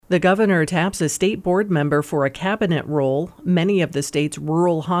The governor taps a state board member for a cabinet role. Many of the state's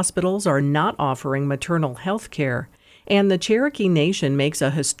rural hospitals are not offering maternal health care. And the Cherokee Nation makes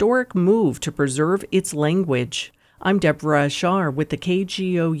a historic move to preserve its language. I'm Deborah Ashar with the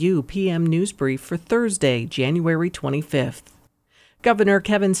KGOU PM NewsBrief for Thursday, January 25th. Governor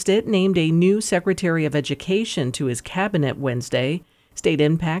Kevin Stitt named a new Secretary of Education to his cabinet Wednesday. State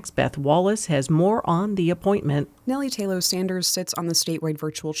Impact's Beth Wallace has more on the appointment. Nellie Taylor Sanders sits on the statewide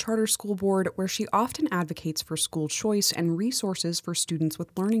virtual charter school board, where she often advocates for school choice and resources for students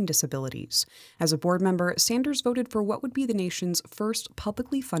with learning disabilities. As a board member, Sanders voted for what would be the nation's first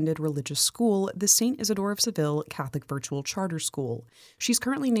publicly funded religious school, the St. Isidore of Seville Catholic Virtual Charter School. She's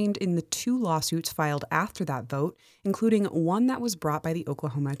currently named in the 2 lawsuits filed after that vote, including one that was brought by the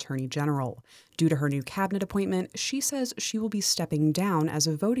Oklahoma Attorney General. Due to her new cabinet appointment, she says she will be stepping down as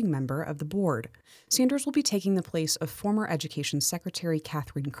a voting member of the board. Sanders will be taking the place of former Education Secretary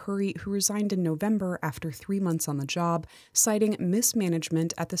Catherine Curry, who resigned in November after 3 months on the job, citing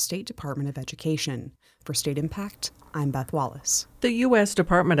mismanagement at the State Department of Education. For State Impact, I'm Beth Wallace. The U.S.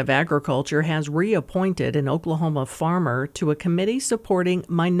 Department of Agriculture has reappointed an Oklahoma farmer to a committee supporting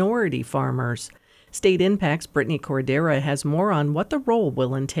minority farmers. State Impact's Brittany Cordera has more on what the role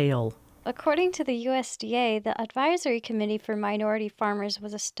will entail. According to the USDA, the Advisory Committee for Minority Farmers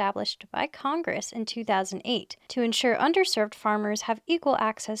was established by Congress in 2008 to ensure underserved farmers have equal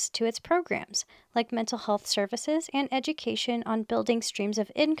access to its programs, like mental health services and education on building streams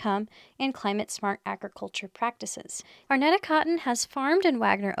of income and climate-smart agriculture practices. Arnetta Cotton has farmed in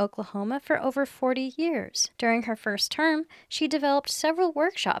Wagner, Oklahoma for over 40 years. During her first term, she developed several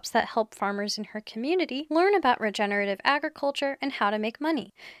workshops that help farmers in her community learn about regenerative agriculture and how to make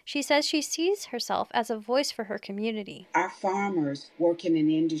money. She says she sees herself as a voice for her community. Our farmers work in an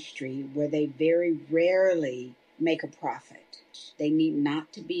industry where they very rarely make a profit. They need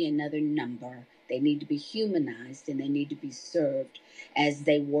not to be another number. They need to be humanized, and they need to be served as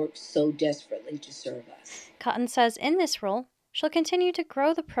they work so desperately to serve us. Cotton says in this role, she'll continue to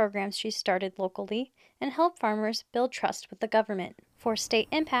grow the programs she started locally and help farmers build trust with the government. For State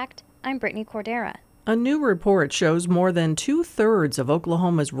Impact, I'm Brittany Cordera. A new report shows more than 2/3 of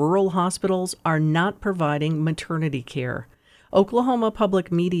Oklahoma's rural hospitals are not providing maternity care. Oklahoma Public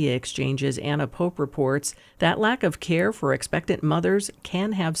Media Exchange's Anna Pope reports that lack of care for expectant mothers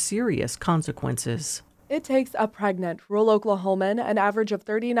can have serious consequences. It takes a pregnant rural Oklahoman an average of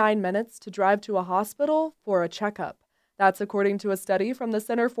 39 minutes to drive to a hospital for a checkup. That's according to a study from the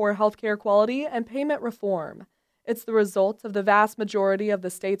Center for Healthcare Quality and Payment Reform. It's the result of the vast majority of the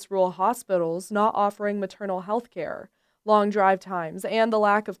state's rural hospitals not offering maternal health care. Long drive times and the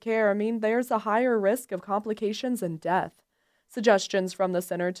lack of care mean there's a higher risk of complications and death. Suggestions from the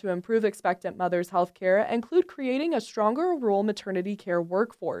center to improve expectant mothers' health care include creating a stronger rural maternity care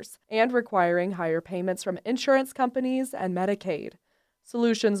workforce and requiring higher payments from insurance companies and Medicaid.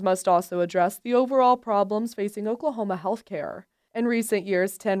 Solutions must also address the overall problems facing Oklahoma health care. In recent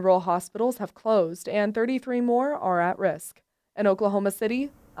years, 10 rural hospitals have closed and 33 more are at risk. In Oklahoma City,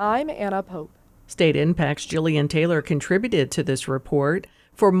 I'm Anna Pope. State Impact's Jillian Taylor contributed to this report.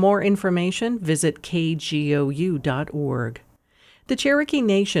 For more information, visit kgou.org. The Cherokee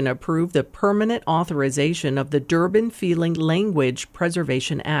Nation approved the permanent authorization of the Durban-Feeling Language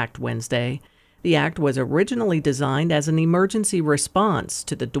Preservation Act Wednesday. The act was originally designed as an emergency response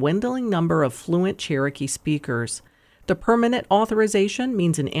to the dwindling number of fluent Cherokee speakers. The permanent authorization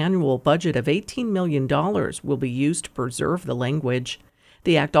means an annual budget of $18 million will be used to preserve the language.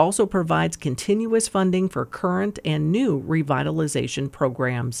 The act also provides continuous funding for current and new revitalization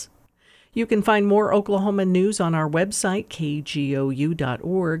programs. You can find more Oklahoma news on our website,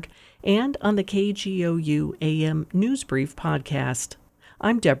 kgou.org, and on the KGOU AM NewsBrief podcast.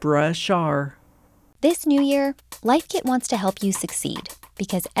 I'm Deborah Ashar. This new year, Life Kit wants to help you succeed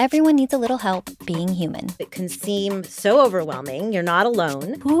because everyone needs a little help being human. It can seem so overwhelming. You're not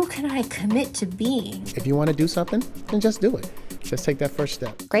alone. Who can I commit to being? If you want to do something, then just do it. Just take that first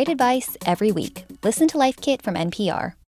step. Great advice every week. Listen to Life Kit from NPR.